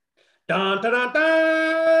Dun, dun, dun,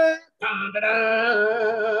 dun, dun, dun,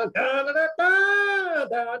 dun, dun, dun, dun,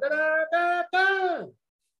 dun, dun, dun, dun.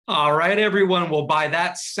 All right, everyone. Well, by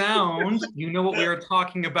that sound, you know what we are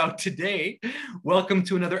talking about today. Welcome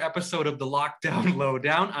to another episode of the Lockdown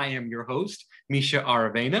Lowdown. I am your host,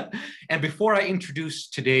 Mischa. And before I introduce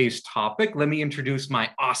today's topic, let me introduce my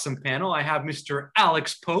awesome panel. I have Mr.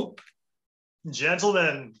 Alex Pope.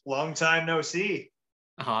 Gentlemen, long time no see.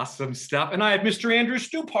 Awesome stuff. And I have Mr. Andrew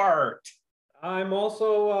Stupart. I'm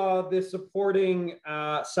also the supporting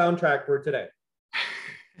soundtrack for today.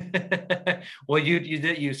 Well,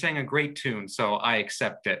 you sang a great tune, so I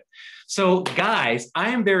accept it. So, guys,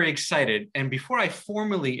 I am very excited. And before I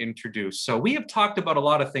formally introduce, so we have talked about a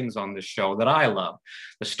lot of things on this show that I love: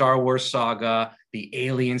 the Star Wars saga, the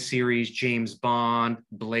Alien series, James Bond,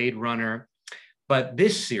 Blade Runner. But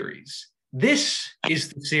this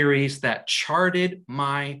is the series that charted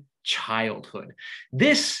my childhood.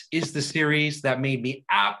 This is the series that made me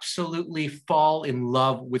absolutely fall in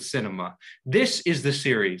love with cinema. This is the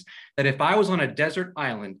series that if I was on a desert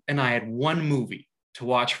island and I had one movie to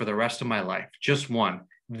watch for the rest of my life, just one,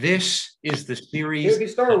 this is the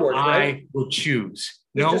series Star Wars, I right? will choose.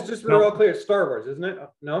 Just we're all clear, it's Star Wars, isn't it?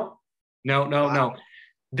 No? No.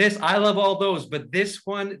 This, I love all those, but this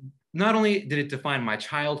one, not only did it define my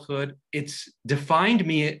childhood, it's defined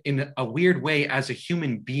me in a weird way as a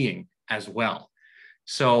human being as well.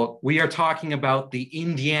 So we are talking about the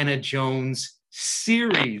Indiana Jones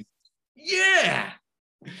series. Yeah.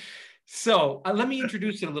 So let me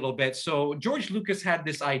introduce it a little bit. So George Lucas had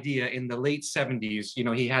this idea in the late 70s. You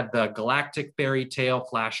know, he had the galactic fairy tale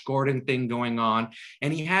Flash Gordon thing going on.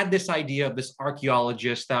 And he had this idea of this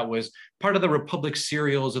archaeologist that was part of the Republic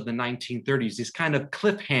serials of the 1930s, these kind of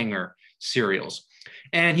cliffhanger serials.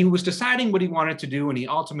 And he was deciding what he wanted to do. And he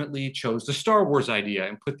ultimately chose the Star Wars idea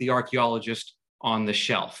and put the archaeologist on the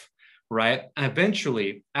shelf, right? And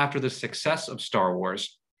eventually, after the success of Star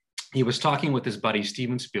Wars, he was talking with his buddy,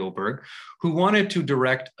 Stephen Spielberg, who wanted to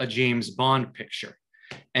direct a James Bond picture.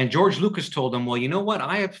 And George Lucas told him, well, you know what?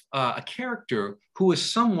 I have a character who is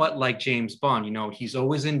somewhat like James Bond. You know, he's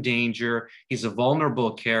always in danger. He's a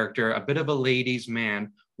vulnerable character, a bit of a ladies'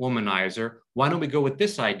 man, womanizer. Why don't we go with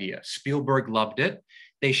this idea? Spielberg loved it.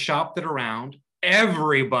 They shopped it around.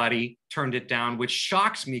 Everybody turned it down, which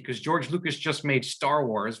shocks me because George Lucas just made Star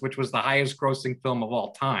Wars, which was the highest grossing film of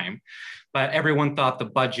all time. But everyone thought the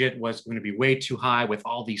budget was going to be way too high with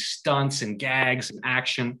all these stunts and gags and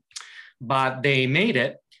action. But they made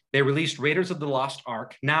it. They released Raiders of the Lost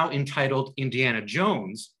Ark, now entitled Indiana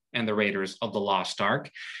Jones and the Raiders of the Lost Ark.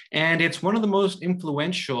 And it's one of the most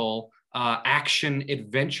influential action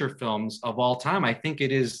adventure films of all time. I think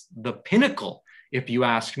it is the pinnacle, if you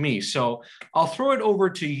ask me. So I'll throw it over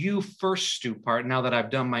to you first, Stupart, now that I've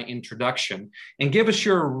done my introduction, and give us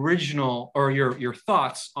your original or your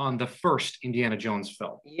thoughts on the first Indiana Jones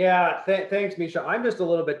film. Yeah, thanks, Mischa. I'm just a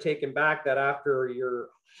little bit taken back that after your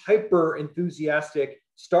hyper enthusiastic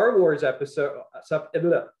Star Wars episode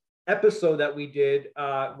that we did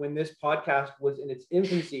when this podcast was in its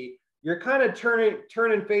infancy, you're kind of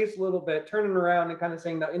turning face a little bit, turning around and kind of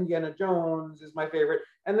saying that Indiana Jones is my favorite.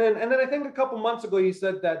 And then I think a couple months ago you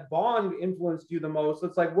said that Bond influenced you the most.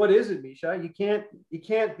 It's like, what is it, Mischa? You can't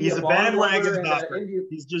be He's a bandwagon doctor.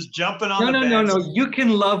 He's just jumping on No. You can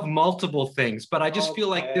love multiple things, but I just feel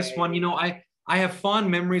like this one, you know, I have fond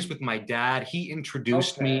memories with my dad. He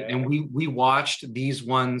introduced me and we watched these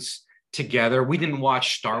ones together. We didn't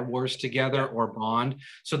watch Star Wars together or Bond.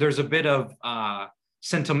 So there's a bit of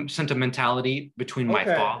sentimentality between my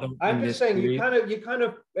father. I'm just saying, you kind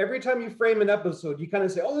of every time you frame an episode, you kind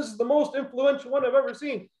of say, "Oh, this is the most influential one I've ever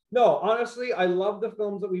seen." No, honestly, I love the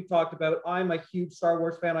films that we've talked about. I'm a huge Star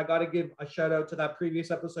Wars fan. I got to give a shout out to that previous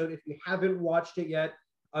episode. If you haven't watched it yet,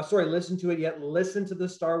 listened to it yet, listen to the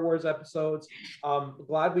Star Wars episodes.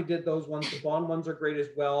 Glad we did those ones. The Bond ones are great as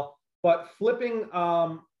well. But flipping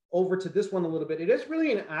over to this one a little bit, it is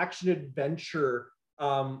really an action adventure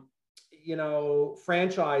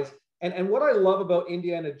franchise. And what I love about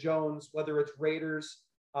Indiana Jones, whether it's Raiders,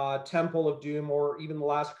 Temple of Doom, or even The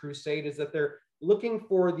Last Crusade, is that they're looking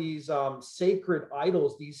for these sacred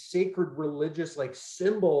idols, these sacred religious like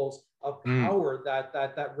symbols of power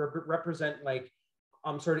that represent like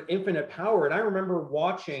sort of infinite power. And I remember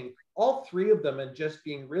watching all three of them and just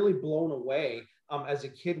being really blown away as a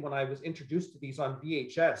kid when I was introduced to these on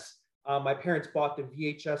VHS. My parents bought the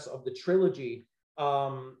VHS of the trilogy.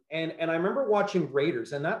 And I remember watching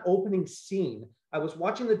Raiders, and that opening scene, I was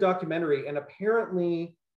watching the documentary, and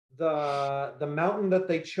apparently the mountain that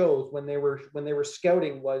they chose when they were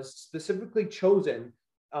scouting was specifically chosen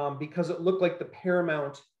because it looked like the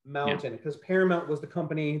paramount Mountain, because Paramount was the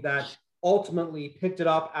company that ultimately picked it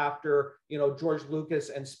up after, you know, George Lucas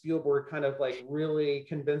and Spielberg kind of like really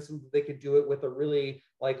convinced them that they could do it with a really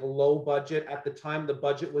like low budget. At the time, the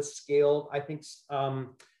budget was scaled, I think,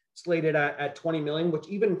 slated at 20 million, which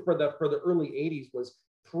even for the early 80s was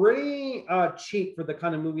pretty cheap for the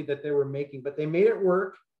kind of movie that they were making, but they made it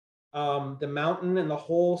work. The mountain and the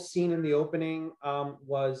whole scene in the opening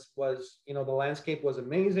was, you know, the landscape was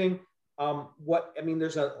amazing.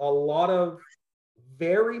 There's a lot of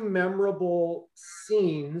very memorable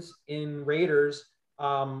scenes in Raiders.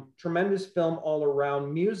 Tremendous film all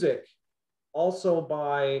around. Music also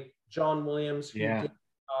by John Williams, who did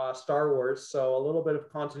Star Wars, so a little bit of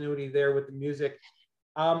continuity there with the music.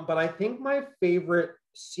 But I think my favorite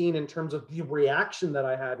scene in terms of the reaction that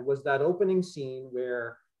I had was that opening scene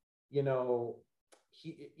where, you know,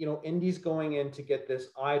 Indy's going in to get this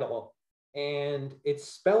idol, and it's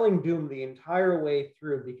spelling doom the entire way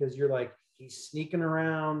through, because you're like, he's sneaking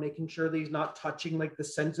around, making sure that he's not touching like the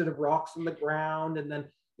sensitive rocks on the ground. And then,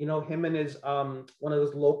 you know, him and his one of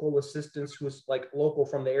those local assistants, who's like local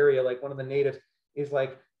from the area, like one of the natives, is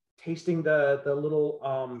like tasting the little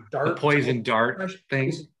dart, the poison dart thing.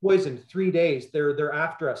 This is poison. 3 days. They're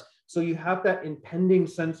after us. So you have that impending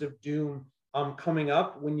sense of doom coming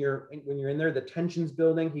up when you're in there. The tension's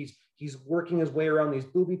building. He's working his way around these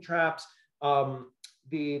booby traps.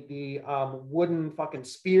 The wooden fucking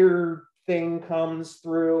spear thing comes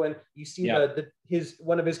through, and you see his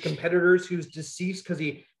one of his competitors who's deceased, because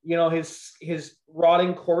he, you know, his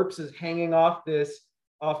rotting corpse is hanging off this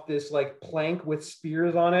like plank with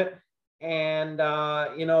spears on it. And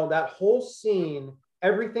you know, that whole scene,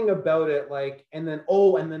 everything about it, like, and then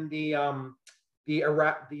the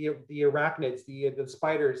arachnids, the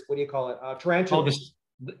spiders, what do you call it? Tarantulas.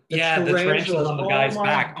 The tarantulas on the guy's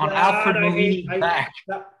back, on Alfred Molina's back.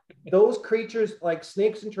 Those creatures, like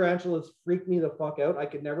snakes and tarantulas, freak me the fuck out. I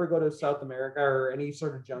could never go to South America or any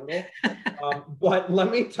sort of jungle. But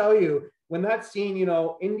let me tell you, when that scene, you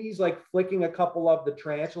know, Indy's like flicking a couple of the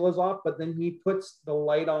tarantulas off, but then he puts the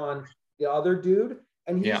light on the other dude,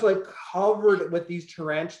 and he's like covered with these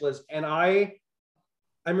tarantulas. And I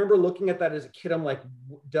remember looking at that as a kid. I'm like,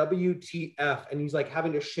 WTF? And he's like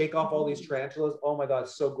having to shake off all these tarantulas. Oh my God,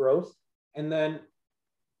 so gross. And then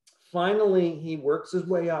finally, he works his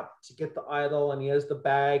way up to get the idol, and he has the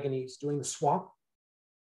bag, and he's doing the swap.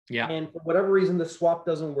 Yeah. And for whatever reason, the swap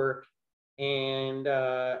doesn't work, and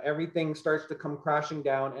everything starts to come crashing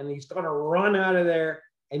down, and he's got to run out of there.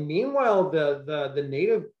 And meanwhile, the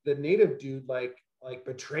native dude like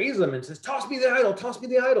betrays him and says, "Toss me the idol, toss me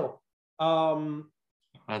the idol."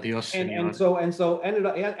 Adios, and so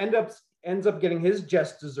ends up getting his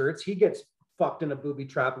just desserts. He gets fucked in a booby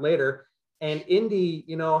trap later. And Indy,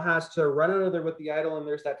 you know, has to run out of there with the idol. And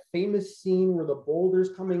there's that famous scene where the boulder's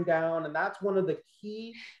coming down. And that's one of the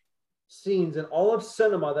key scenes in all of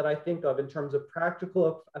cinema that I think of in terms of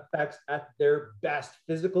practical effects at their best,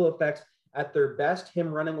 physical effects at their best,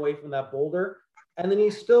 him running away from that boulder. And then he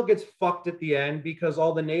still gets fucked at the end, because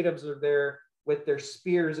all the natives are there with their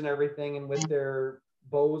spears and everything, and with their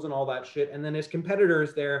bows and all that shit. And then his competitor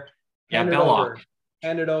is there. Hand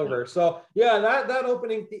it over. So yeah, that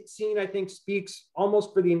opening scene, I think, speaks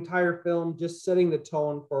almost for the entire film, just setting the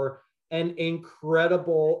tone for an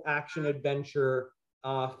incredible action adventure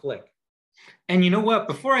flick. And you know what?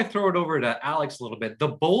 Before I throw it over to Alex a little bit, the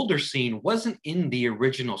boulder scene wasn't in the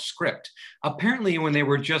original script. Apparently, when they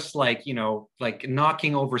were just like, you know, like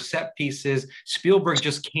knocking over set pieces, Spielberg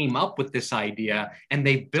just came up with this idea, and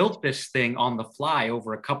they built this thing on the fly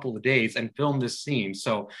over a couple of days and filmed this scene.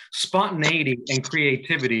 So spontaneity and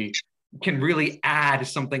creativity can really add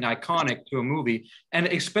something iconic to a movie. And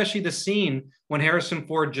especially the scene when Harrison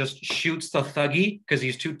Ford just shoots the thuggy because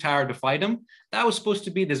he's too tired to fight him. That was supposed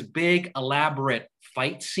to be this big, elaborate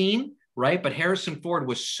fight scene, right? But Harrison Ford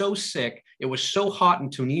was so sick. It was so hot in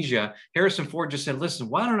Tunisia. Harrison Ford just said, listen,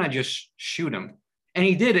 why don't I just shoot him? And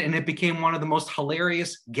he did it, and it became one of the most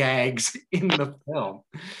hilarious gags in the film.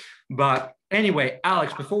 But anyway,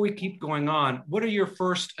 Alex, before we keep going on, what are your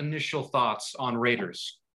first initial thoughts on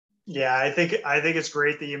Raiders? Yeah, I think it's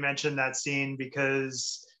great that you mentioned that scene,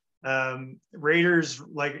 because Raiders,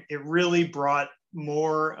 like, it really brought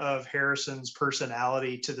more of Harrison's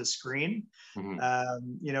personality to the screen.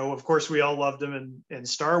 Mm-hmm. You know, of course, we all loved him in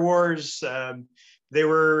Star Wars. They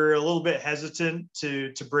were a little bit hesitant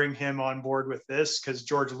to bring him on board with this, because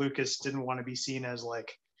George Lucas didn't want to be seen as,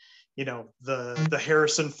 like, you know, the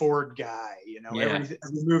Harrison Ford guy. You know, every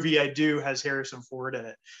movie I do has Harrison Ford in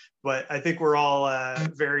it. But I think we're all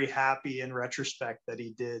very happy in retrospect that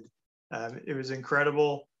he did. It was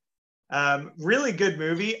incredible. Really good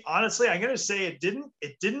movie. Honestly, I'm gonna say it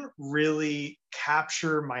didn't really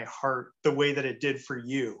capture my heart the way that it did for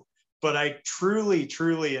you. But I truly,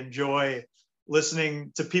 truly enjoy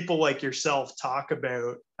listening to people like yourself talk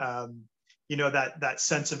about that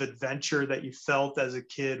sense of adventure that you felt as a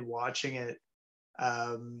kid watching it.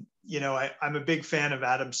 I'm a big fan of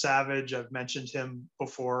Adam Savage. I've mentioned him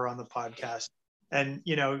before on the podcast, and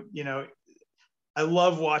I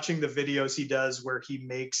love watching the videos he does where he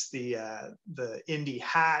makes the Indy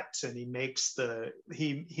hat, and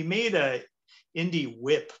he made a Indy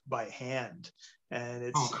whip by hand,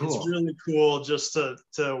 and Cool. it's really cool just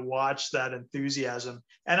to watch that enthusiasm.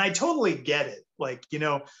 And I totally get it. Like,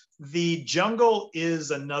 the jungle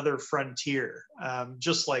is another frontier,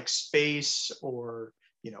 just like space or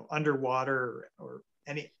underwater or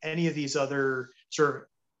any of these other sort of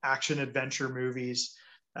action adventure movies.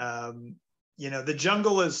 The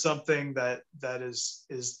jungle is something that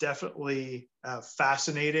is definitely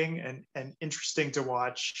fascinating and interesting to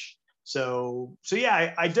watch. So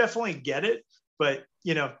yeah, I definitely get it. But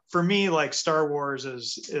for me, like, Star Wars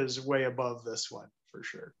is way above this one for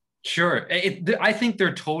sure. Sure. I think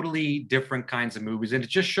they're totally different kinds of movies, and it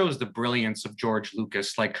just shows the brilliance of George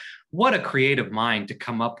Lucas. Like, what a creative mind to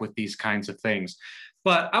come up with these kinds of things.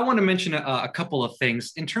 But I want to mention a couple of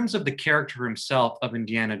things. In terms of the character himself of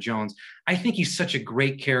Indiana Jones, I think he's such a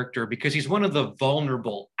great character because he's one of the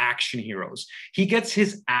vulnerable action heroes. He gets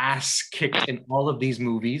his ass kicked in all of these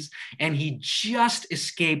movies, and he just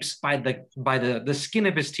escapes by the skin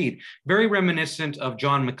of his teeth. Very reminiscent of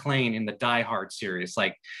John McClane in the Die Hard series.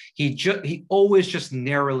 Like, he always just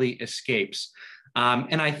narrowly escapes.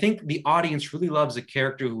 And I think the audience really loves a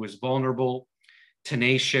character who is vulnerable,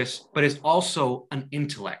 tenacious, but is also an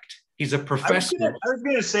intellect. He's a professor. I was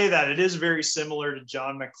gonna say that it is very similar to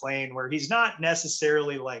John McClane, where he's not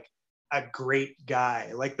necessarily like a great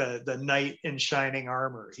guy, like the knight in shining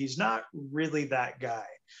armor. He's not really that guy.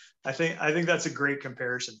 I think that's a great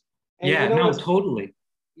comparison. And yeah, no, totally.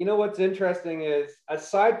 What's interesting is,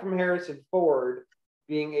 aside from Harrison Ford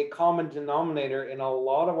being a common denominator in a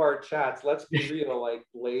lot of our chats, let's be real, like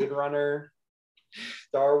Blade Runner,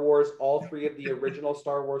 Star Wars, all three of the original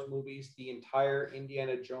Star Wars movies, the entire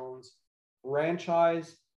Indiana Jones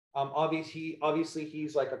franchise. Obviously,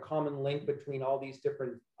 he's like a common link between all these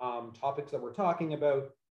different topics that we're talking about.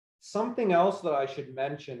 Something else that I should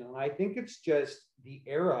mention, and I think it's just the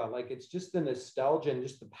era, like it's just the nostalgia and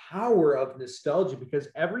just the power of nostalgia, because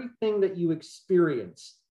everything that you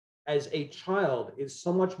experience as a child is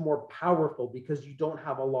so much more powerful because you don't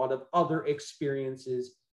have a lot of other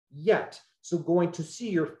experiences yet. So going to see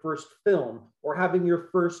your first film, or having your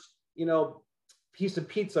first, piece of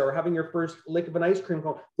pizza, or having your first lick of an ice cream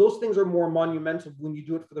cone, those things are more monumental when you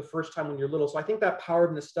do it for the first time when you're little. So I think that power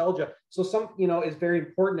of nostalgia, is very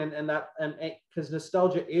important, and because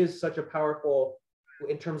nostalgia is such a powerful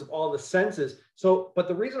in terms of all the senses. So, but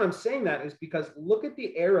the reason I'm saying that is because look at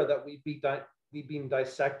the era that we've been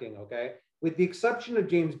dissecting, okay? With the exception of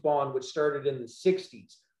James Bond, which started in the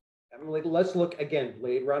 60s. I mean, like, let's look again,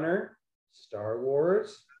 Blade Runner, Star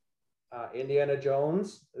Wars, Indiana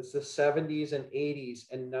Jones. It's the 70s and 80s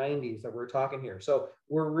and 90s that we're talking here. So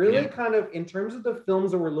we're really kind of, in terms of the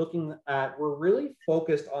films that we're looking at, we're really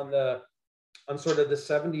focused on sort of the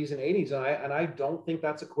 70s and 80s. And I don't think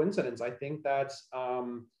that's a coincidence. I think that's,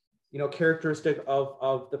 characteristic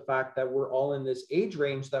of the fact that we're all in this age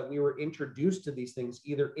range, that we were introduced to these things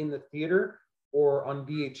either in the theater or on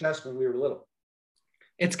VHS when we were little.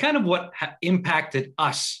 It's kind of what impacted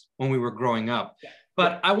us when we were growing up. Yeah.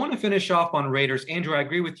 But I want to finish off on Raiders. Andrew, I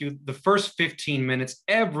agree with you. The first 15 minutes,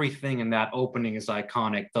 everything in that opening is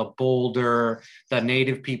iconic. The boulder, the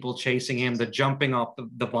native people chasing him, the jumping off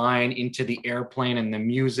the vine into the airplane, and the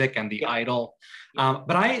music and the idol.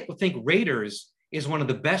 But I think Raiders is one of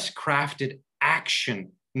the best crafted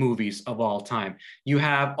action movies of all time. You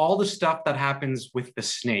have all the stuff that happens with the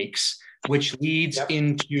snakes, which leads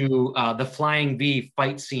into the Flying V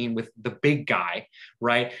fight scene with the big guy,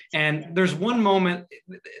 right? And there's a moment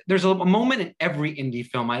in every Indy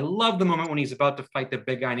film. I love the moment when he's about to fight the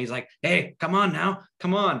big guy and he's like, hey, come on now,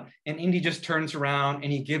 come on. And Indy just turns around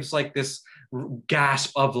and he gives like this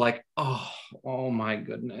gasp of like, oh my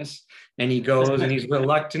goodness. And he goes and he's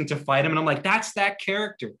reluctant to fight him. And I'm like, that's that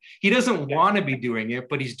character. He doesn't want to be doing it,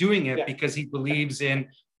 but he's doing it because he believes in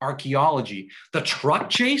archaeology. The truck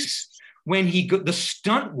chase, when the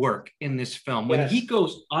stunt work in this film, when he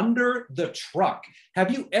goes under the truck.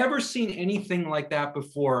 Have you ever seen anything like that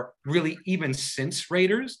before, really, even since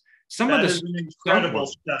Raiders? That is an incredible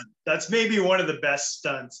stunt. That's maybe one of the best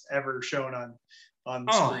stunts ever shown on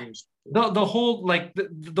the screen. The whole like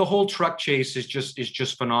the whole truck chase is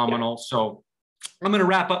just phenomenal. Yeah. So I'm going to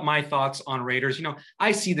wrap up my thoughts on Raiders. You know,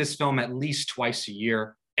 I see this film at least twice a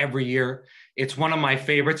year, every year. It's one of my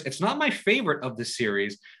favorites. It's not my favorite of the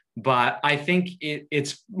series, but I think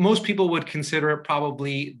it's most people would consider it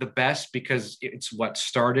probably the best because it's what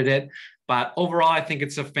started it. But overall, I think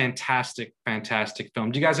it's a fantastic, fantastic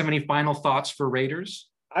film. Do you guys have any final thoughts for Raiders?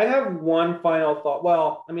 I have one final thought.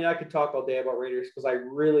 Well, I mean, I could talk all day about Raiders because I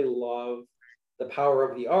really love the power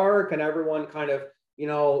of the Ark and everyone kind of, you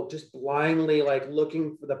know, just blindly like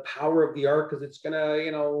looking for the power of the Ark because it's gonna,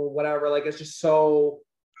 you know, whatever. Like it's just so.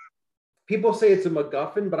 People say it's a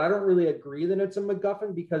MacGuffin, but I don't really agree that it's a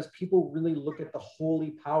MacGuffin because people really look at the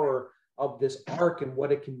holy power of this Ark and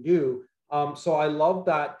what it can do. So I love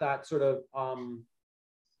that sort of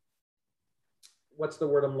what's the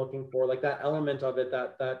word I'm looking for? Like that element of it,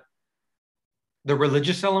 that the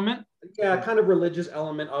religious element? Yeah, kind of religious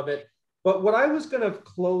element of it. But what I was going to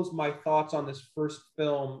close my thoughts on this first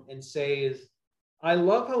film and say is I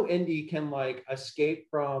love how Indy can like escape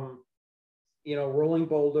from, you know, rolling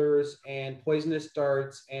boulders and poisonous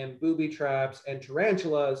darts and booby traps and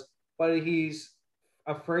tarantulas, but he's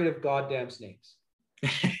afraid of goddamn snakes.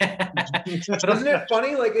 Isn't it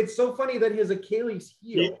funny? Like it's so funny that his Achilles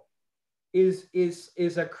heel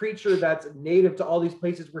is a creature that's native to all these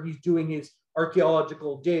places where he's doing his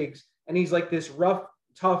archaeological digs, and he's like this rough,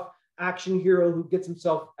 tough action hero who gets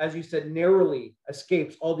himself, as you said, narrowly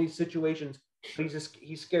escapes all these situations.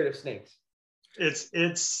 He's scared of snakes.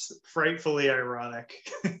 It's frightfully ironic.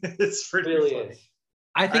 It's pretty really funny. Is.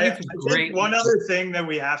 I think it's great. One other thing that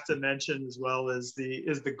we have to mention as well is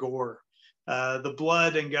the gore, the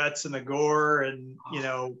blood and guts and the gore, and you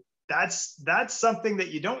know that's something that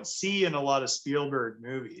you don't see in a lot of Spielberg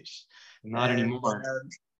movies. Not anymore.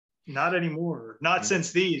 Not anymore. Not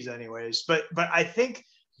since these, anyways. But I think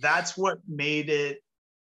that's what made it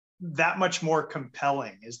that much more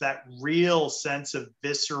compelling. Is that real sense of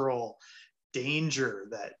visceral danger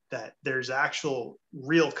that there's actual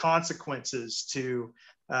real consequences to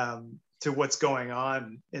what's going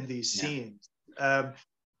on in these scenes.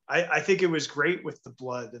 I think it was great with the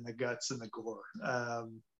blood and the guts and the gore.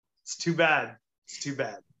 It's too bad.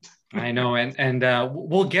 I know, and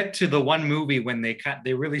we'll get to the one movie when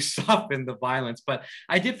they really soften the violence. But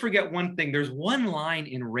I did forget one thing. There's one line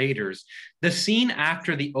in Raiders, the scene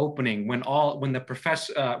after the opening when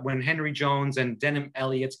Henry Jones and Denham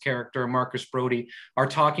Elliott's character Marcus Brody are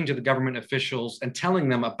talking to the government officials and telling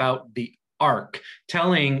them about the Ark,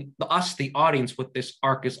 telling us, the audience, what this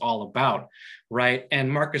Ark is all about, right? And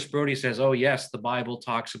Marcus Brody says, "Oh yes, the Bible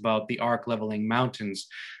talks about the Ark leveling mountains.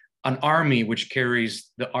 An army which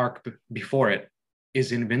carries the Ark before it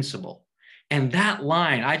is invincible." And that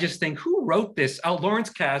line, I just think, who wrote this?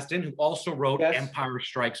 Lawrence Kasdan, who also wrote Empire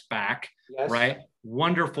Strikes Back, right?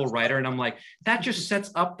 Wonderful writer. And I'm like, that just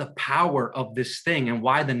sets up the power of this thing and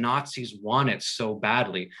why the Nazis want it so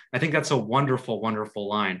badly. I think that's a wonderful, wonderful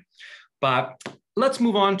line. But let's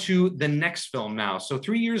move on to the next film now. So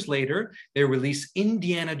 3 years later, they release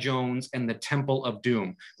Indiana Jones and the Temple of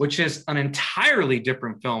Doom, which is an entirely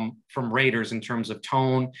different film from Raiders in terms of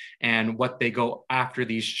tone and what they go after,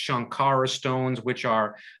 these Shankara stones, which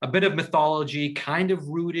are a bit of mythology, kind of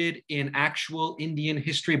rooted in actual Indian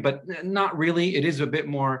history, but not really. It is a bit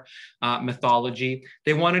more mythology.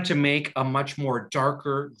 They wanted to make a much more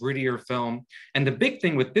darker, grittier film. And the big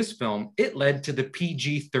thing with this film, it led to the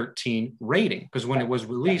PG-13 rating, because when it was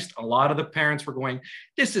released, a lot of the parents were going,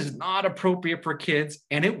 this is not appropriate for kids,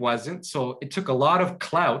 and it wasn't. So it took a lot of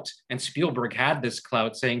clout, and Spielberg had this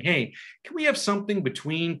clout saying, hey, can we have something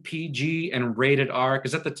between PG and rated R?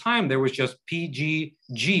 Because at the time, there was just PG,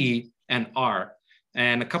 G, and R.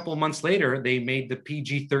 And a couple of months later, they made the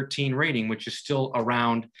PG-13 rating, which is still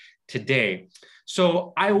around today.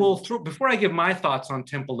 So I will before I give my thoughts on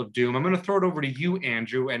Temple of Doom, I'm going to throw it over to you,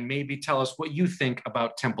 Andrew, and maybe tell us what you think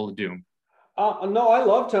about Temple of Doom. No, I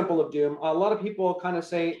love Temple of Doom. A lot of people kind of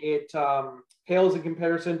say it pales in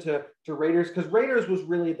comparison to Raiders, because Raiders was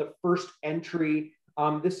really the first entry.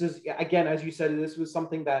 This is, again, as you said, this was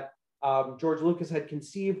something that George Lucas had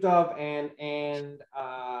conceived of, and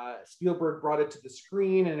Spielberg brought it to the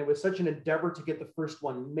screen, and it was such an endeavor to get the first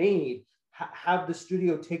one made, have the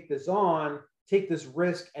studio take this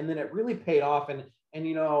risk, and then it really paid off. And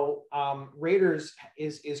you know, Raiders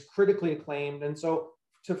is critically acclaimed, and so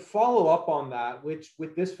to follow up on that,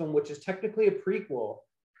 with this film, which is technically a prequel,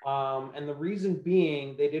 and the reason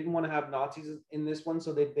being they didn't want to have Nazis in this one,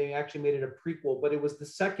 so they actually made it a prequel, but it was the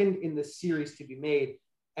second in the series to be made.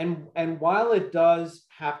 And while it does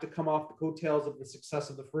have to come off the coattails of the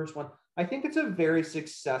success of the first one, I think it's a very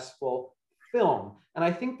successful film. And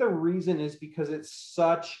I think the reason is because it's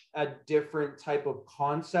such a different type of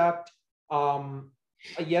concept.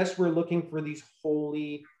 Yes, we're looking for these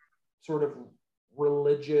holy sort of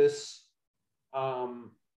religious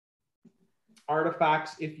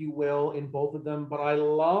artifacts, if you will, in both of them. But I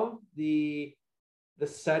love the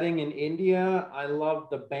setting in India. I love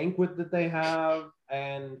the banquet that they have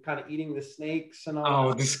and kind of eating the snakes and all.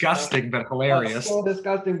 Oh, disgusting, but hilarious. So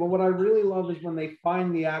disgusting. But what I really love is when they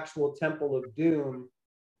find the actual Temple of Doom.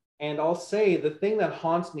 And I'll say the thing that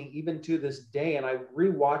haunts me even to this day, and I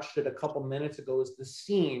rewatched it a couple minutes ago, is the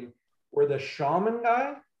scene where the shaman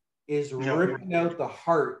guy is ripping out the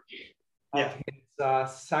heart of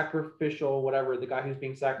his sacrificial, whatever, the guy who's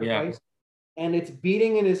being sacrificed. Yeah. And it's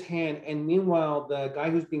beating in his hand. And meanwhile, the guy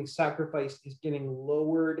who's being sacrificed is getting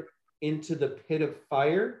lowered into the pit of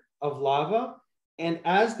fire, of lava. And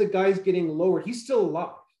as the guy's getting lowered, he's still alive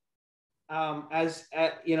as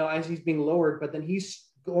he's being lowered, but then he's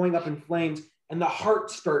going up in flames and the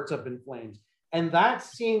heart starts up in flames. And that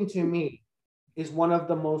scene to me is one of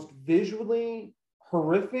the most visually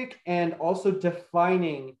horrific and also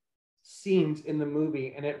defining scenes in the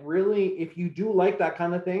movie. And it really, if you do like that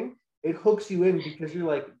kind of thing, it hooks you in because you're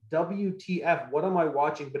like, WTF, what am I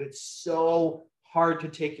watching? But it's so hard to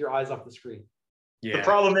take your eyes off the screen. Yeah. The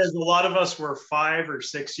problem is a lot of us were 5 or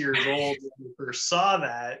 6 years old when we first saw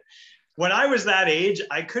that. When I was that age,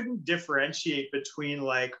 I couldn't differentiate between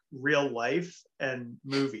like real life and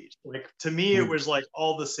movies. Like to me, it was like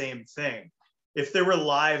all the same thing. If there were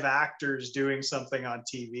live actors doing something on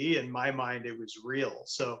TV, in my mind, it was real.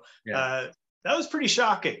 So that was pretty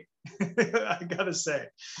shocking, I gotta say.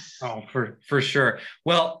 Oh, for sure.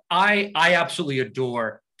 Well, I absolutely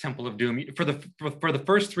adore Temple of Doom. For the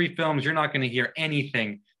first 3 films, you're not going to hear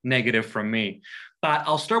anything negative from me. But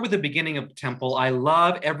I'll start with the beginning of Temple. I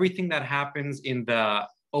love everything that happens in the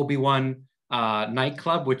Obi-Wan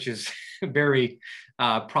nightclub, which is very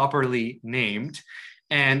properly named.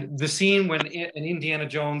 And the scene when Indiana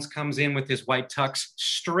Jones comes in with his white tux,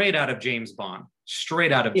 straight out of James Bond,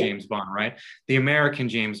 James Bond, right? The American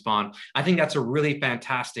James Bond. I think that's a really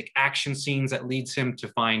fantastic action scenes that leads him to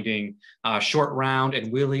finding Short Round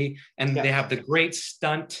and Willie. And they have the great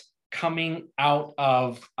stunt coming out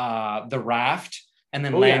of the raft and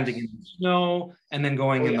then landing in the snow and then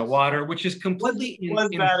going in the water, which is completely... Was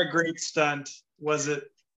that a great stunt? Was it?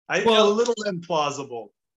 A little implausible.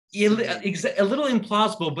 A little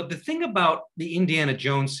implausible, but the thing about the Indiana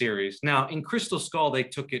Jones series, now in Crystal Skull, they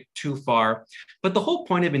took it too far, but the whole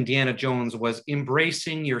point of Indiana Jones was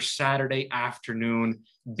embracing your Saturday afternoon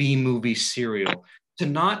B-movie serial, to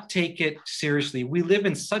not take it seriously. We live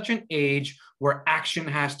in such an age where everything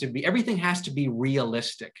has to be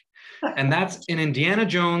realistic. And Indiana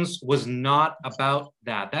Jones was not about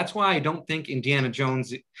that. That's why I don't think Indiana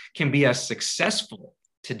Jones can be as successful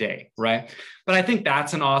today, right? But I think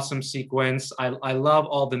that's an awesome sequence. I love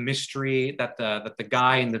all the mystery that the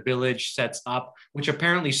guy in the village sets up, which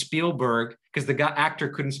apparently Spielberg, because the actor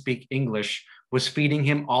couldn't speak English, was feeding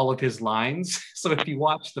him all of his lines. So if you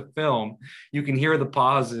watch the film, you can hear the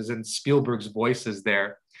pauses and Spielberg's voices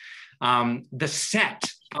there. The set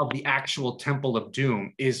of the actual Temple of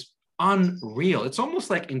Doom is unreal. It's almost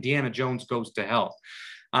like Indiana Jones Goes to Hell.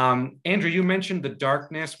 Andrew, you mentioned the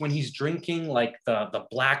darkness when he's drinking like the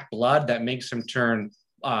black blood that makes him turn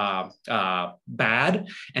bad.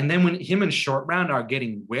 And then when him and Short Round are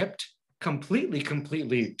getting whipped,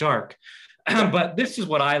 completely dark. But this is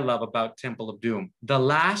what I love about Temple of Doom. The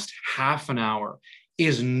last half an hour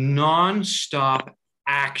is non-stop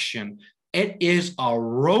action. It is a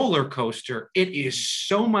roller coaster. It is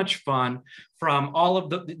so much fun, from all of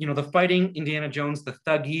the fighting Indiana Jones, the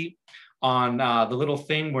thuggy on the little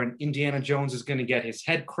thing where Indiana Jones is going to get his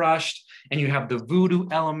head crushed. And you have the voodoo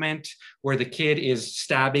element where the kid is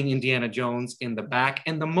stabbing Indiana Jones in the back.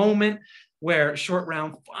 And the moment where Short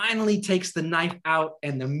Round finally takes the knife out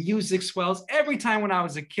and the music swells. Every time when I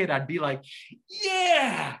was a kid, I'd be like,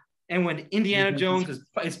 yeah. And when Indiana Jones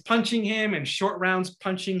is punching him and Short Round's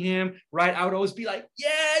punching him, right, I would always be like,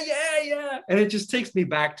 yeah. And it just takes me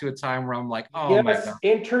back to a time where I'm like, oh my God.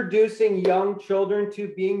 Introducing young children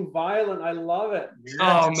to being violent. I love it.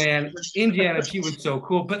 Oh man, Indiana, he was so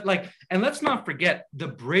cool. But and let's not forget the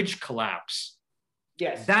bridge collapse.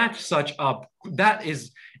 Yes.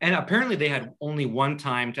 And apparently they had only one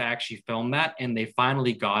time to actually film that and they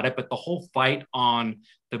finally got it. But the whole fight on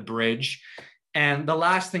the bridge. And the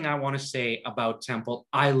last thing I want to say about Temple,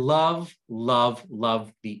 I love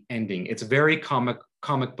the ending. It's very comic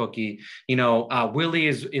booky. Willie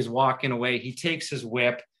is walking away. He takes his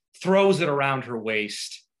whip, throws it around her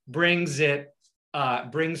waist, brings it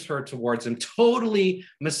brings her towards him, totally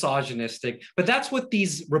misogynistic. But that's what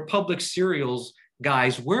these Republic serials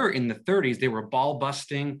guys were in the 30s. They were ball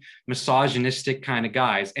busting, misogynistic kind of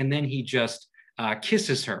guys. And then he just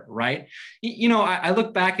kisses her, right? You know, I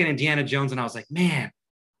look back at Indiana Jones and I was like, man,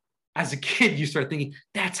 as a kid, you start thinking,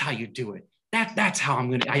 that's how you do it. That's how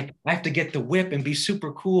I have to get the whip and be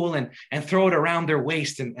super cool and throw it around their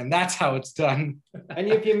waist. And that's how it's done. And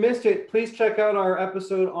if you missed it, please check out our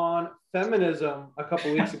episode on feminism a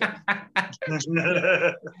couple weeks ago.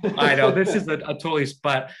 I know this is a totally,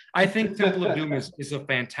 but I think Temple of Doom is a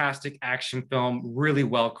fantastic action film, really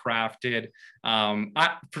well crafted.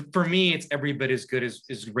 For me, it's every bit as good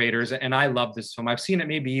as Raiders, and I love this film. I've seen it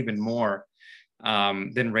maybe even more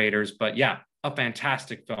than Raiders, but yeah, a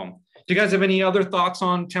fantastic film. Do you guys have any other thoughts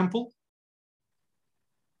on Temple?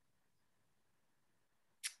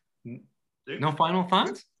 No final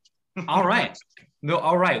thoughts? All right. No,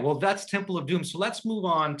 all right. Well, that's Temple of Doom. So let's move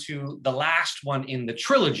on to the last one in the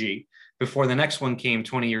trilogy before the next one came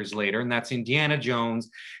 20 years later, and that's Indiana Jones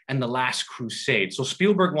and the Last Crusade. So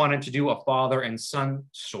Spielberg wanted to do a father and son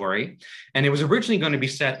story, and it was originally going to be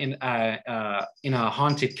set in a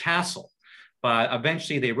haunted castle. But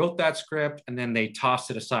eventually they wrote that script and then they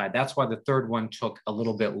tossed it aside. That's why the third one took a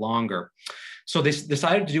little bit longer. So they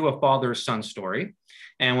decided to do a father-son story.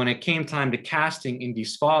 And when it came time to casting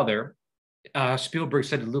Indy's father, Spielberg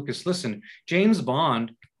said to Lucas, listen, James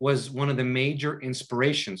Bond was one of the major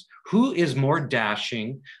inspirations. Who is more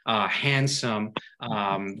dashing, handsome,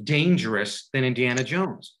 dangerous than Indiana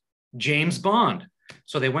Jones? James Bond.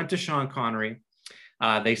 So they went to Sean Connery.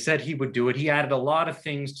 They said he would do it. He added a lot of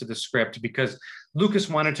things to the script because Lucas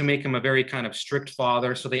wanted to make him a very kind of strict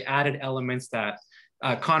father. So they added elements that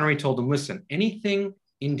Connery told him, listen, anything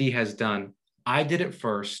Indy has done, I did it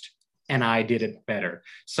first and I did it better.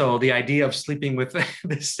 So the idea of sleeping with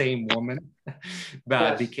the same woman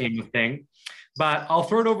became a thing. But I'll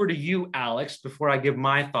throw it over to you, Alex, before I give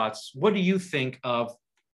my thoughts. What do you think of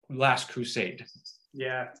Last Crusade?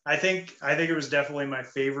 Yeah, I think it was definitely my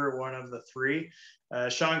favorite one of the three.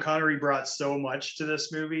 Sean Connery brought so much to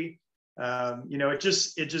this movie. You know, it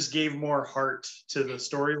just gave more heart to the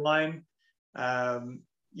storyline.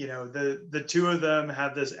 You know, the two of them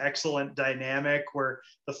have this excellent dynamic where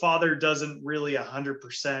the father doesn't really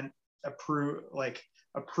 100%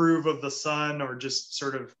 approve of the son, or just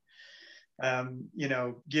sort of you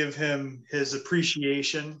know, give him his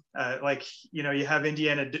appreciation. Like, you know, you have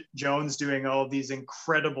Indiana Jones doing all these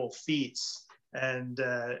incredible feats, and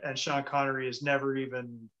Sean Connery is never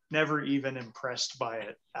even impressed by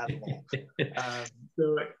it at all.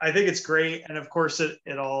 So I think it's great. And of course,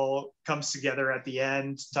 it all comes together at the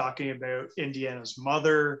end, talking about Indiana's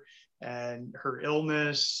mother and her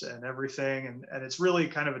illness and everything. And it's really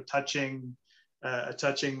kind of a touching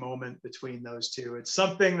moment between those two. It's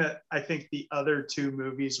something that I think the other two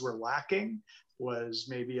movies were lacking, was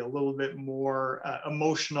maybe a little bit more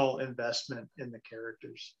emotional investment in the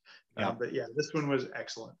characters. Yeah. But yeah, this one was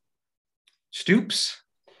excellent. Stoops?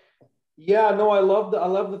 Yeah, no, I love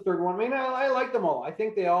the third one. I mean, I like them all. I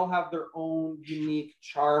think they all have their own unique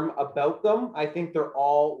charm about them. I think they're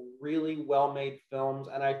all really well-made films,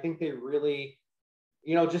 and I think they really,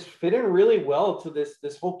 you know, just fit in really well to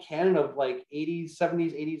this whole canon of like 80s,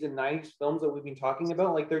 70s, 80s, and 90s films that we've been talking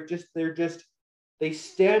about. Like they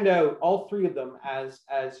stand out, all three of them, as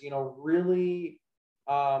you know, really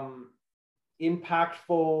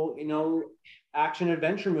impactful, you know, action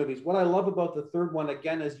adventure movies. What I love about the third one,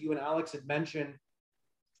 again, as you and Alex had mentioned,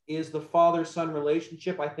 is the father-son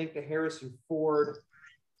relationship. I think the Harrison Ford,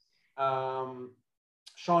 Sean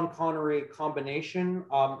Connery combination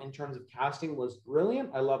in terms of casting was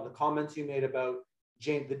brilliant. I love the comments you made about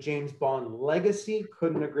the James Bond legacy.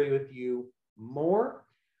 Couldn't agree with you more.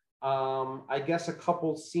 I guess a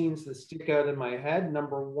couple scenes that stick out in my head.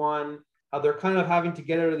 Number one, how they're kind of having to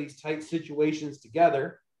get out of these tight situations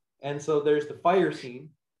together. And so there's the fire scene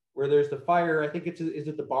where there's the fire. I think is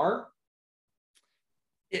it the bar?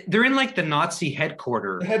 They're in like the Nazi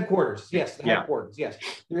headquarters. The headquarters, yes. The headquarters, yes.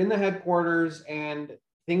 They're in the headquarters, and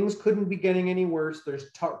things couldn't be getting any worse. There's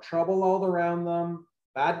trouble all around them,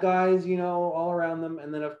 bad guys, you know, all around them.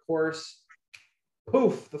 And then, of course,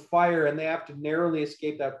 poof, the fire, and they have to narrowly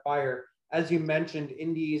escape that fire. As you mentioned,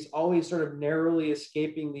 Indy's always sort of narrowly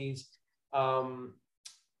escaping these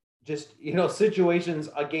just, you know, situations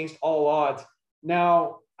against all odds.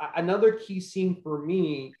 Now, another key scene for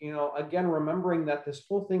me, you know, again, remembering that this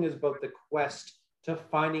whole thing is about the quest to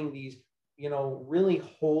finding these, you know, really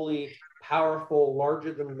holy, powerful,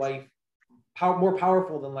 larger than life, more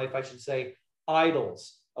powerful than life, I should say,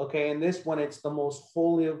 idols. Okay. And this one, it's the most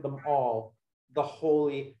holy of them all, the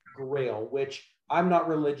Holy Grail, which I'm not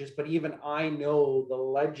religious, but even I know the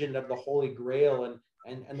legend of the Holy Grail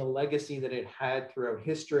and the legacy that it had throughout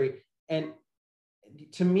history. And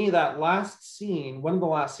to me, that last scene, one of the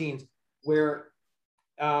last scenes where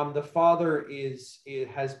the father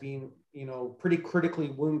has been, pretty critically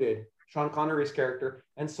wounded, Sean Connery's character,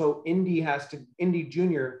 and so Indy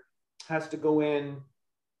Jr. has to go in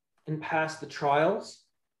and pass the trials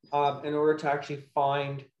in order to actually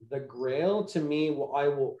find the Grail. To me, I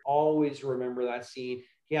will always remember that scene.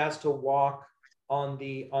 He has to walk on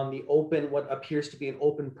the open, what appears to be an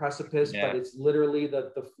open precipice, but it's literally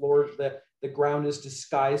the floor, the ground is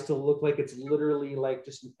disguised to look like it's literally like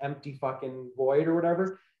just an empty fucking void or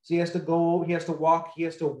whatever. So he has to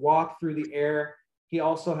walk through the air. He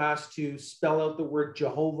also has to spell out the word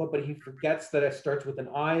Jehovah, but he forgets that it starts with an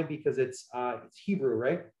I because it's Hebrew,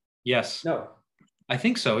 right? Yes. No. I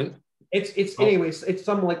think so. Anyways, it's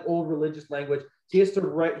some like old religious language. So he has to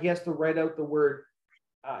write out the word.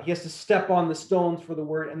 He has to step on the stones for the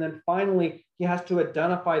word, and then finally he has to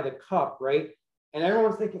identify the cup, right? And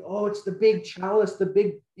everyone's thinking, oh, it's the big chalice, the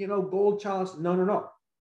big, gold chalice. No.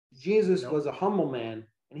 Jesus was a humble man,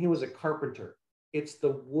 and he was a carpenter. It's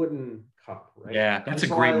the wooden cup, right? Yeah, that's a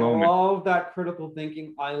great moment. I love that critical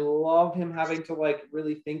thinking. I love him having to like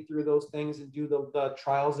really think through those things and do the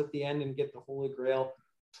trials at the end and get the Holy Grail.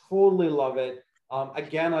 Totally love it.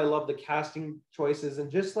 Again, I love the casting choices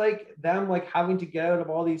and just like them like having to get out of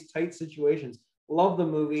all these tight situations. Love the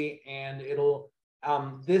movie, and it'll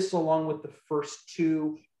this along with the first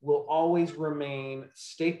two will always remain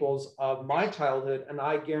staples of my childhood. And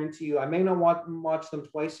I guarantee you, I may not watch them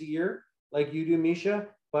twice a year like you do, Mischa,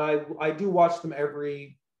 but I do watch them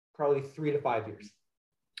every probably 3 to 5 years.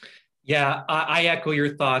 Yeah, I echo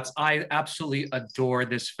your thoughts. I absolutely adore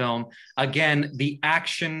this film. Again, the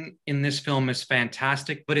action in this film is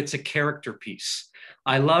fantastic, but it's a character piece.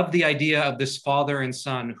 I love the idea of this father and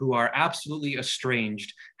son who are absolutely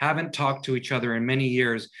estranged, haven't talked to each other in many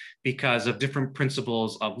years because of different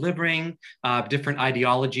principles of living, different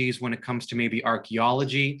ideologies when it comes to maybe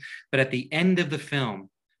archaeology. But at the end of the film,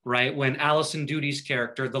 right, when Alison Doty's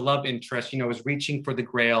character, the love interest, is reaching for the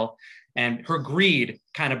Grail, and her greed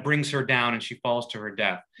kind of brings her down and she falls to her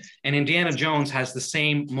death. And Indiana Jones has the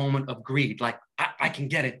same moment of greed, like, I can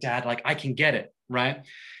get it, Dad, like, I can get it, right?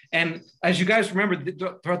 And as you guys remember,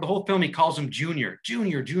 throughout the whole film, he calls him Junior,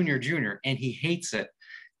 and he hates it.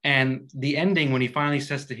 And the ending, when he finally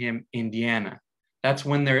says to him, Indiana, that's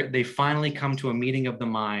when they finally come to a meeting of the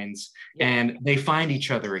minds and they find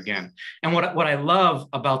each other again. And what I love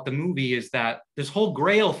about the movie is that this whole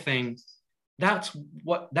Grail thing, that's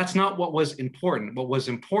not what was important. What was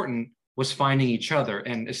important was finding each other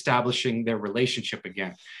and establishing their relationship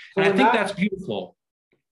again. And I think that's beautiful.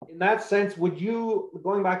 In that sense, would you,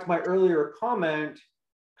 going back to my earlier comment,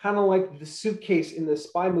 kind of like the suitcase in the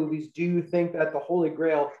spy movies, do you think that the Holy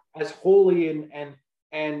Grail, as holy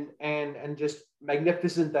and just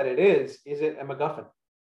magnificent that it is it a MacGuffin?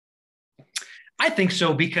 I think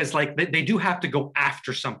so, because like they do have to go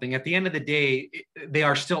after something. At the end of the day, they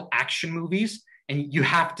are still action movies, and you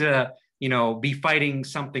have to, be fighting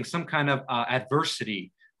something, some kind of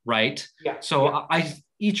adversity, right? Yeah. So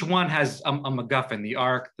each one has a MacGuffin: the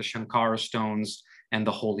Ark, the Shankara stones, and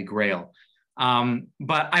the Holy Grail.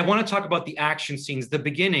 But I want to talk about the action scenes. The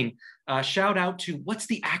beginning. Shout out to, what's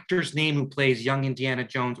the actor's name who plays young Indiana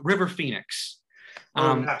Jones? River Phoenix.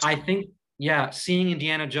 I think. Yeah, seeing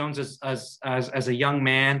Indiana Jones as a young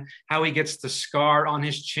man, how he gets the scar on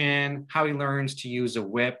his chin, how he learns to use a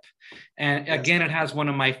whip. And again, it has one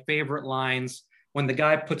of my favorite lines when the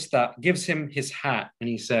guy gives him his hat and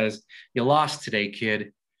he says, "You lost today,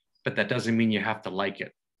 kid, but that doesn't mean you have to like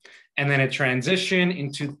it." And then it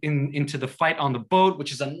transitions into the fight on the boat,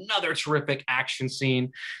 which is another terrific action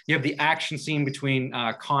scene. You have the action scene between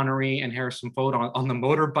Connery and Harrison Ford on the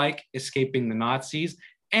motorbike escaping the Nazis,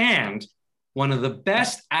 and one of the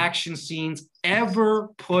best action scenes ever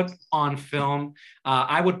put on film.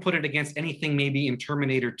 I would put it against anything maybe in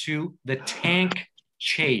Terminator 2. The tank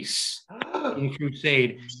chase in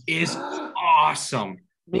Crusade is awesome.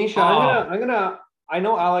 Mischa, I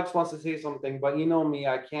know Alex wants to say something, but you know me,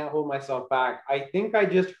 I can't hold myself back. I think I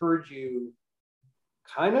just heard you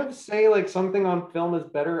kind of say like something on film is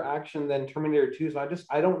better action than Terminator 2. So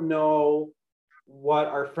I don't know what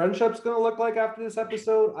our friendship's going to look like after this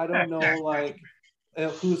episode. I don't know like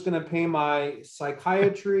who's going to pay my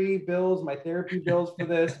psychiatry bills, my therapy bills for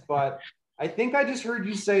this, but I think I just heard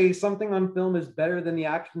you say something on film is better than the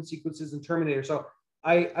action sequences in Terminator. So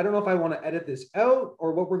I don't know if I want to edit this out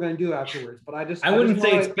or what we're going to do afterwards, but I wouldn't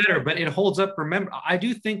say it's better, but it holds up. Remember, I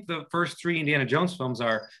do think the first three Indiana Jones films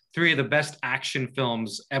are three of the best action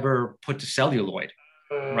films ever put to celluloid,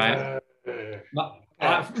 right?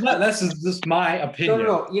 This is just my opinion.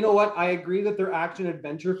 No. You know what? I agree that they're action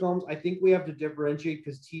adventure films. I think we have to differentiate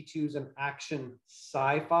because T2 is an action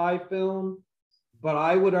sci-fi film, but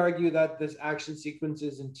I would argue that this action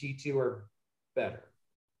sequences in T2 are better.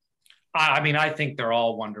 I mean, I think they're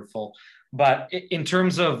all wonderful. But in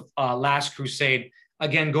terms of Last Crusade,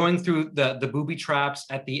 again, going through the booby traps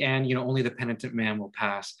at the end, you know, only the penitent man will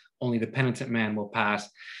pass. Only the penitent man will pass.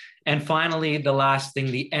 And finally, the last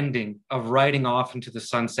thing, the ending of riding off into the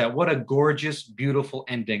sunset. What a gorgeous, beautiful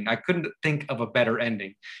ending. I couldn't think of a better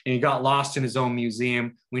ending. And he got lost in his own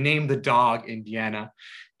museum. We named the dog Indiana.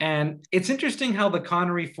 And it's interesting how the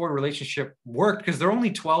Connery-Ford relationship worked because they're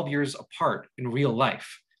only 12 years apart in real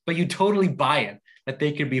life. But you totally buy it that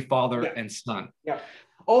they could be father and son. Yeah.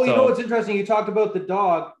 Oh, you know what's interesting? You talked about the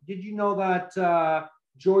dog. Did you know that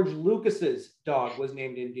George Lucas's dog was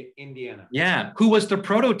named Indiana? Yeah. Who was the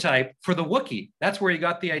prototype for the Wookiee? That's where he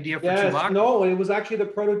got the idea for Chewbacca. No, it was actually the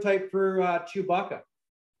prototype for Chewbacca.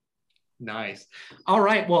 Nice. All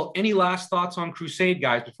right. Well, any last thoughts on Crusade,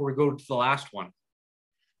 guys, before we go to the last one?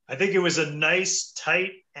 I think it was a nice,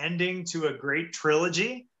 tight ending to a great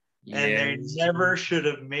trilogy. Yes. And they never should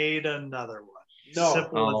have made another one. No.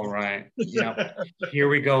 All right. Yeah. Here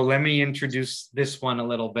we go. Let me introduce this one a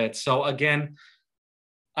little bit. So again,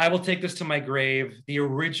 I will take this to my grave. The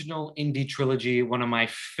original Indy trilogy, one of my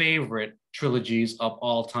favorite trilogies of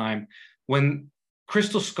all time. When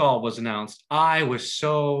Crystal Skull was announced, I was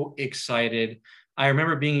so excited. I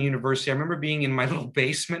remember being in university. I remember being in my little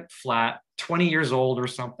basement flat, 20 years old or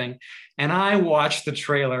something. And I watched the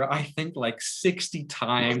trailer, I think like 60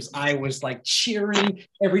 times. I was like cheering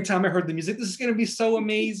every time I heard the music. This is going to be so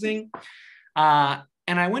amazing. And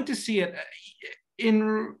I went to see it.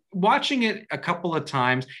 In watching it a couple of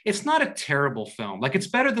times, it's not a terrible film. Like, it's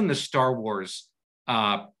better than the Star Wars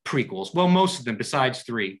prequels. Well, most of them besides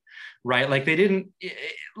 3, right? Like, they didn't,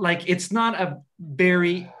 like, it's not a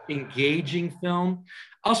very engaging film.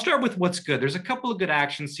 I'll start with what's good. There's a couple of good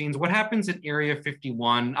action scenes. What happens in Area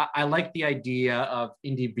 51, I like the idea of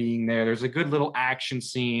Indy being there. There's a good little action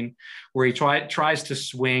scene where he tries to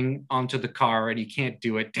swing onto the car and he can't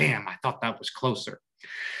do it. Damn, I thought that was closer.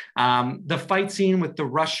 The fight scene with the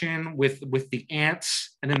Russian, with the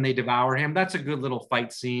ants, and then they devour him. That's a good little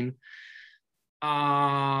fight scene.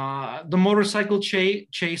 The motorcycle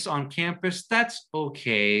chase on campus, that's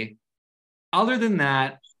okay. Other than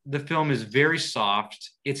that, the film is very soft.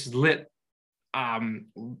 It's lit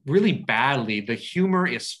really badly. The humor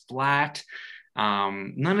is flat.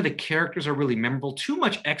 None of the characters are really memorable. Too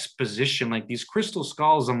much exposition, like these crystal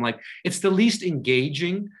skulls. I'm like, it's the least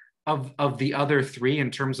engaging of the other 3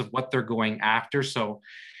 in terms of what they're going after. So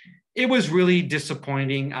it was really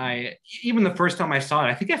disappointing. Even the first time I saw it,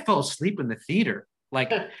 I think I fell asleep in the theater.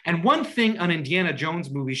 Like, and one thing an Indiana Jones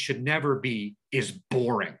movie should never be is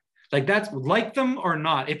boring. Like, that's, like them or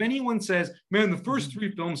not. If anyone says, man, the first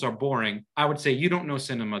 3 films are boring, I would say you don't know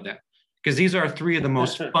cinema then, because these are 3 of the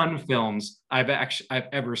most fun films I've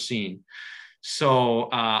ever seen. So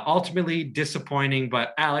ultimately disappointing,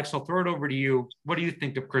 but Alex, I'll throw it over to you. What do you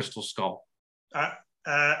think of Crystal Skull?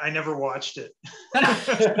 I never watched it. I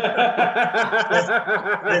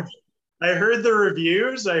heard the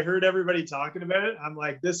reviews. I heard everybody talking about it. I'm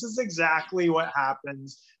like, this is exactly what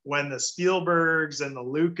happens when the Spielbergs and the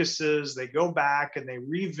Lucases, they go back and they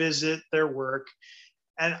revisit their work.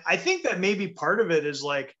 And I think that maybe part of it is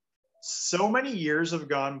like, so many years have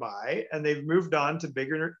gone by and they've moved on to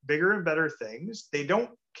bigger and better things. They don't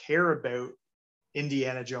care about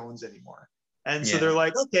Indiana Jones anymore. And so they're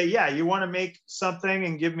like, okay, yeah, you want to make something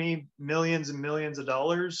and give me millions and millions of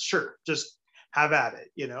dollars? Sure, just have at it.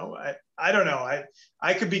 You know, I don't know.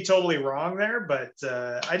 I could be totally wrong there, but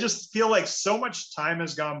I just feel like so much time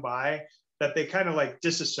has gone by that they kind of like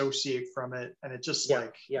disassociate from it. And it just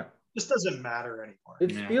just doesn't matter anymore.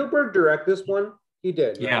 Did Spielberg direct this one? He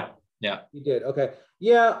did. Right? Yeah. You did. Okay.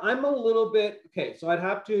 Yeah, I'm a little bit, okay. So I'd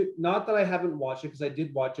have to, not that I haven't watched it because I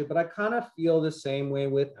did watch it, but I kind of feel the same way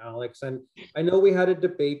with Alex. And I know we had a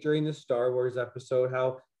debate during the Star Wars episode,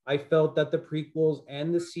 how I felt that the prequels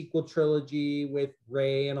and the sequel trilogy with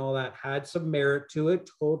Rey and all that had some merit to it.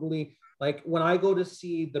 Totally. Like when I go to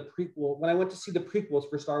see the prequel, when I went to see the prequels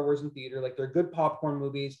for Star Wars in theater, like they're good popcorn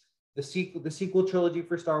movies. The sequel trilogy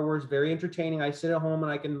for Star Wars, very entertaining. I sit at home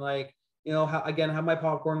and I can like, you know, have my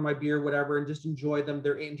popcorn, my beer, whatever, and just enjoy them.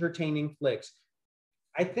 They're entertaining flicks.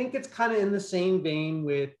 I think it's kind of in the same vein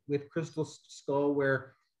with Crystal Skull,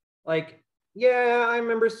 where like Yeah, I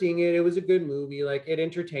remember seeing it. It was a good movie. Like it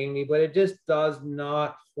entertained me, but it just does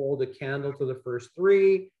not hold a candle to the first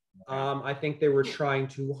three. Okay. I think they were trying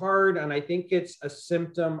too hard, and I think it's a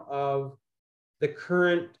symptom of the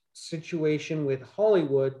current situation with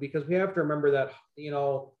Hollywood, because we have to remember that,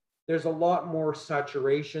 there's a lot more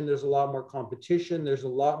saturation, there's a lot more competition, there's a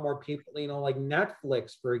lot more people, like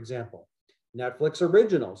Netflix, for example. Netflix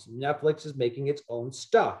originals. Netflix is making its own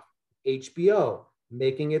stuff. HBO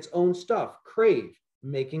making its own stuff. Crave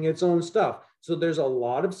making its own stuff. So there's a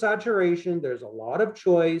lot of saturation, there's a lot of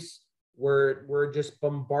choice. We're just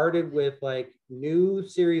bombarded with like new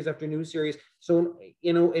series after new series. So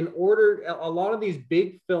in order, a lot of these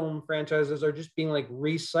big film franchises are just being like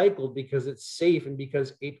recycled because it's safe and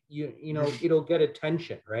because it'll get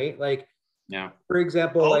attention, right? Like, Yeah. for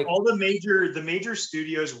example, all the major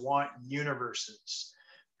studios want universes,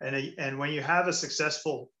 and when you have a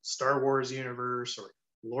successful Star Wars universe or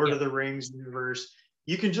Lord of the Rings universe,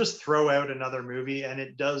 you can just throw out another movie and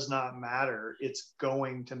it does not matter. It's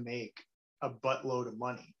going to make a buttload of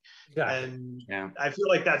money. Exactly. And I feel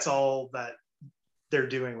like that's all that they're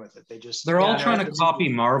doing with it. They're all trying to copy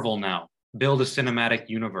Marvel now, build a cinematic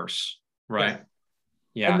universe, right?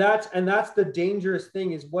 Yeah. And that's the dangerous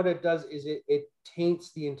thing, is what it does is it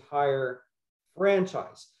taints the entire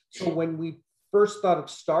franchise. So when we first thought of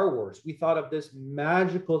Star Wars, we thought of this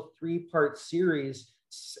magical 3-part series,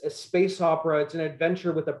 a space opera. It's an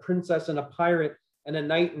adventure with a princess and a pirate and a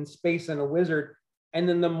knight in space and a wizard. And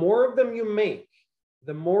then the more of them you make,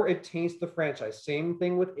 the more it taints the franchise. Same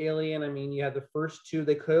thing with Alien. I mean, you had the first two.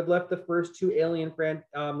 They could have left the first two Alien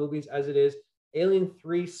movies as it is. Alien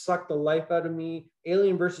 3 sucked the life out of me.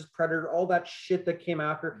 Alien versus Predator, all that shit that came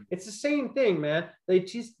after. It's the same thing, man. They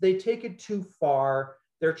take it too far.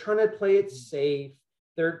 They're trying to play it safe.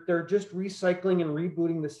 They're just recycling and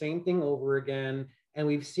rebooting the same thing over again. And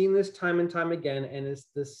we've seen this time and time again. And it's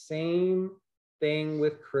the same thing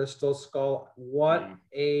with Crystal Skull. What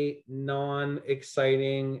a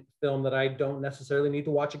non-exciting film that I don't necessarily need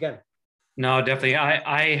to watch again. No, definitely.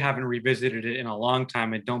 I haven't revisited it in a long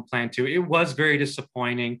time and don't plan to. It was very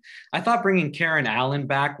disappointing. I thought bringing Karen Allen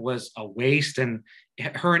back was a waste, and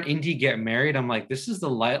her and Indy get married. I'm like, this is the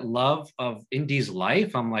love of Indy's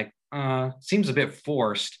life. I'm like, seems a bit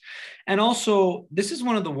forced. And also, this is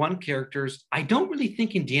one of the characters I don't really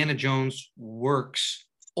think Indiana Jones works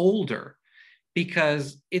older,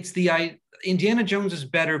 because it's Indiana Jones is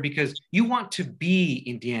better because you want to be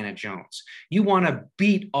Indiana Jones. You want to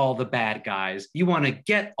beat all the bad guys. You want to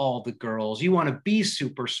get all the girls. You want to be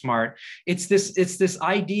super smart. It's this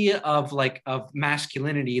idea of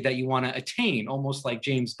masculinity that you want to attain, almost like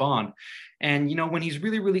James Bond. And when he's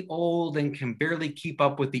really, really old and can barely keep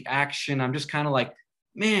up with the action, I'm just kind of like,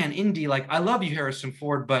 man, Indy, I love you, Harrison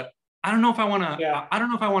Ford, but I don't know if I want to. I don't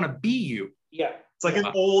know if I want to be you. Yeah. It's like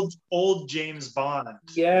an old James Bond.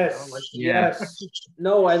 Yes. Yes.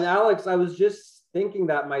 No, and Alex, I was just thinking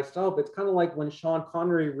that myself. It's kind of like when Sean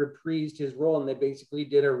Connery reprised his role and they basically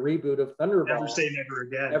did a reboot of Thunderball. Never Say Never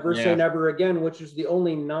Again. Never Say Never Again, which is the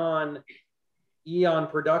only non-Eon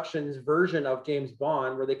Productions version of James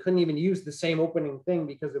Bond, where they couldn't even use the same opening thing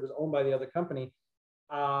because it was owned by the other company.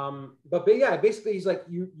 But yeah, basically he's like,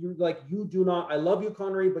 you do not, I love you,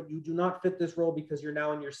 Connery, but you do not fit this role because you're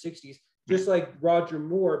now in your 60s. Just like Roger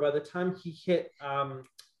Moore, by the time he hit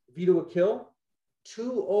View to a Kill,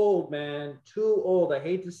 too old, man, too old. I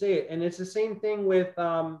hate to say it. And it's the same thing with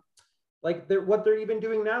what they're even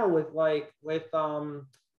doing now with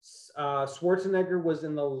Schwarzenegger was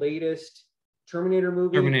in the latest Terminator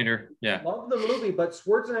movie. Love the movie, but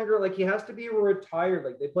Schwarzenegger, he has to be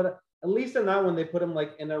retired. They put at least in that one, they put him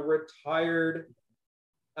in a retired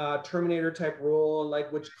Terminator type role,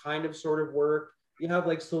 which kind of sort of worked. You have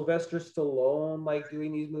Sylvester Stallone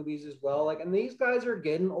doing these movies as well. And these guys are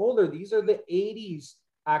getting older. These are the 80s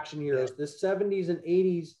action heroes, the 70s and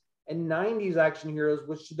 80s and 90s action heroes,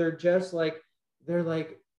 which they're just they're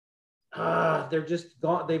just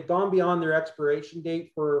gone. They've gone beyond their expiration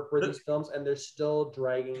date for these films, and they're still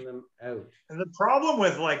dragging them out. And the problem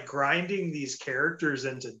with grinding these characters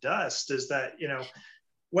into dust is that,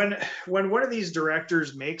 when one of these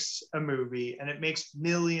directors makes a movie and it makes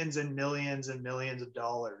millions and millions and millions of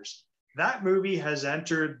dollars, that movie has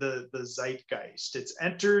entered the zeitgeist. It's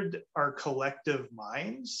entered our collective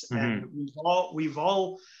minds, and we've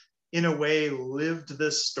all in a way lived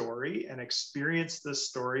this story and experienced this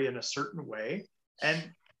story in a certain way, and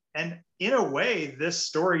in a way this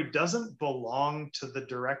story doesn't belong to the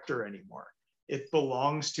director anymore. It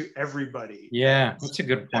belongs to everybody. Yeah, that's a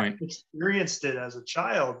good point. Experienced it as a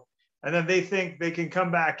child, and then they think they can come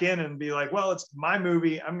back in and be like, well, it's my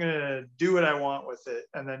movie, I'm gonna do what I want with it,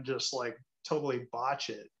 and then just totally botch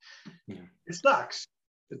it. Yeah. It sucks.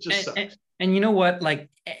 It just sucks. And you know what? Like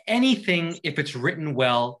anything, if it's written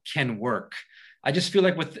well, can work. I just feel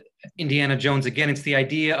like with Indiana Jones, again, it's the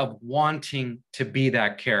idea of wanting to be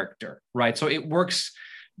that character, right? So it works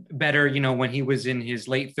better, you know, when he was in his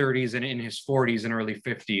late 30s and in his 40s and early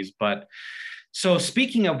 50s. But so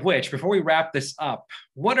speaking of which, before we wrap this up,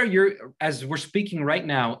 what are your, as we're speaking right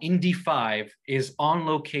now, Indy 5 is on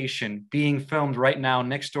location being filmed right now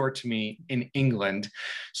next door to me in England.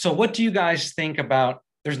 So what do you guys think about,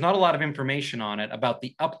 there's not a lot of information on it, about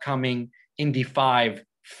the upcoming Indy 5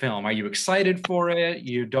 film? Are you excited for it?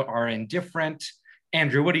 You are indifferent?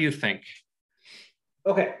 Andrew, what do you think?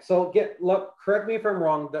 Okay, so correct me if I'm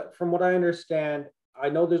wrong. That from what I understand, I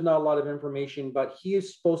know there's not a lot of information, but he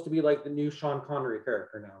is supposed to be like the new Sean Connery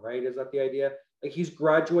character now, right? Is that the idea? Like he's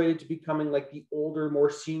graduated to becoming like the older, more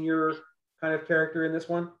senior kind of character in this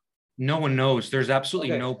one? No one knows. There's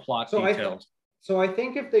absolutely no plot details. So I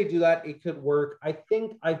think if they do that, it could work. I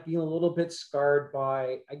think I've been a little bit scarred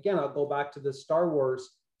by, again, I'll go back to the Star Wars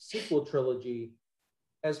sequel trilogy.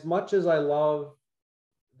 As much as I love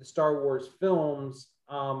the Star Wars films,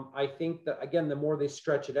 I think that, again, the more they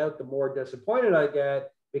stretch it out, the more disappointed I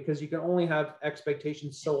get, because you can only have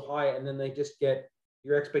expectations so high, and then they just get,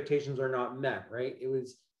 your expectations are not met, right?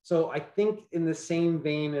 So I think in the same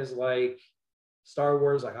vein as like Star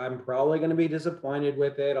Wars, like I'm probably going to be disappointed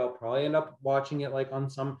with it. I'll probably end up watching it like on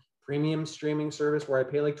some premium streaming service where I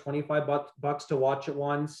pay like 25 bucks to watch it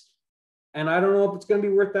once. And I don't know if it's going to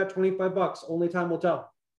be worth that 25 bucks. Only time will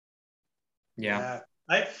tell. Yeah.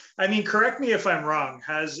 I mean, correct me if I'm wrong.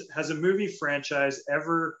 Has a movie franchise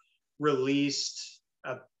ever released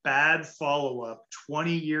a bad follow-up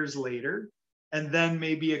 20 years later, and then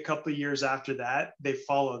maybe a couple of years after that, they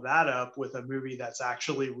follow that up with a movie that's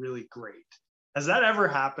actually really great? Has that ever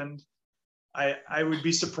happened? I would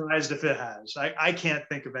be surprised if it has. I can't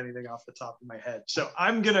think of anything off the top of my head. So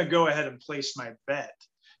I'm going to go ahead and place my bet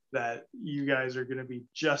that you guys are going to be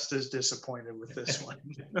just as disappointed with this one.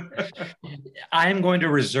 I'm going to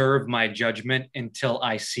reserve my judgment until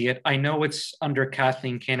I see it. I know it's under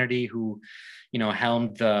Kathleen Kennedy, who, you know,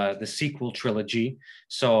 helmed the sequel trilogy.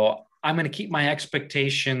 So I'm going to keep my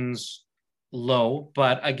expectations low.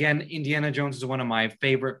 But again, Indiana Jones is one of my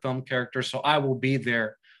favorite film characters. So I will be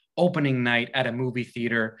there opening night at a movie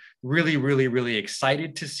theater. Really, really, really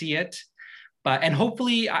excited to see it. And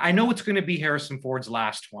hopefully, I know it's going to be Harrison Ford's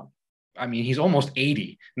last one. I mean, he's almost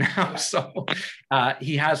 80 now, so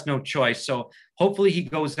he has no choice. So hopefully he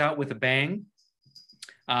goes out with a bang.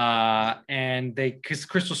 Because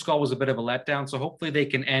Crystal Skull was a bit of a letdown, so hopefully they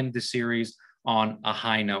can end the series on a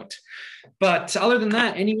high note. But other than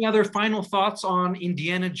that, any other final thoughts on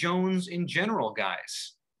Indiana Jones in general,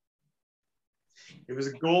 guys? It was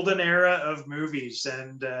a golden era of movies,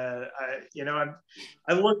 and I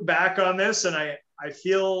look back on this and I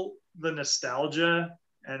feel the nostalgia,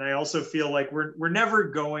 and I also feel like we're never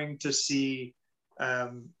going to see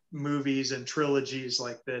movies and trilogies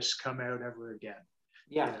like this come out ever again.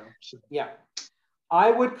 Yeah, yeah. I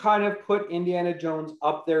would kind of put Indiana Jones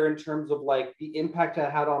up there in terms of like the impact it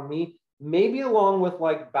had on me, maybe along with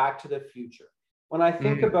like Back to the Future. When I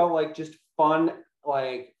think about like just fun,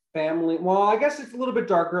 like family, well, I guess it's a little bit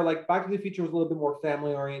darker. Like Back to the Future was a little bit more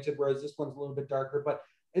family oriented, whereas this one's a little bit darker. But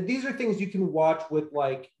these are things you can watch with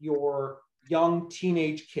like your young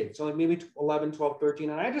teenage kids. So like maybe 11, 12, 13.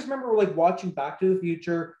 And I just remember like watching Back to the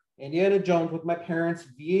Future, Indiana Jones with my parents,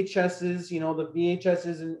 VHSs, you know, the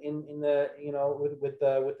VHSs in the, you know, with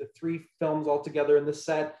the three films all together in the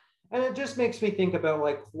set. And it just makes me think about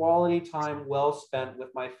like quality time well spent with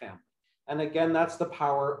my family. And again, that's the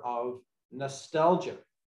power of nostalgia.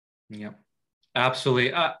 Yeah,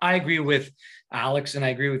 absolutely. I agree with Alex, and I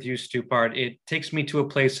agree with you, Stupart. It takes me to a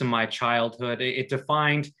place in my childhood. It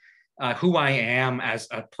defined who I am as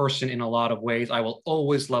a person in a lot of ways. I will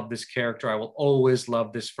always love this character. I will always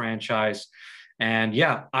love this franchise. And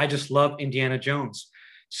yeah, I just love Indiana Jones.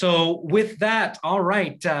 So with that, all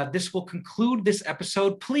right, this will conclude this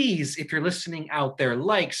episode. Please, if you're listening out there,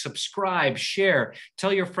 like, subscribe, share,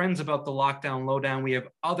 tell your friends about the Lockdown Lowdown. We have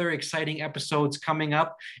other exciting episodes coming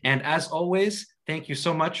up. And as always, thank you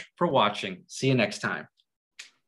so much for watching. See you next time.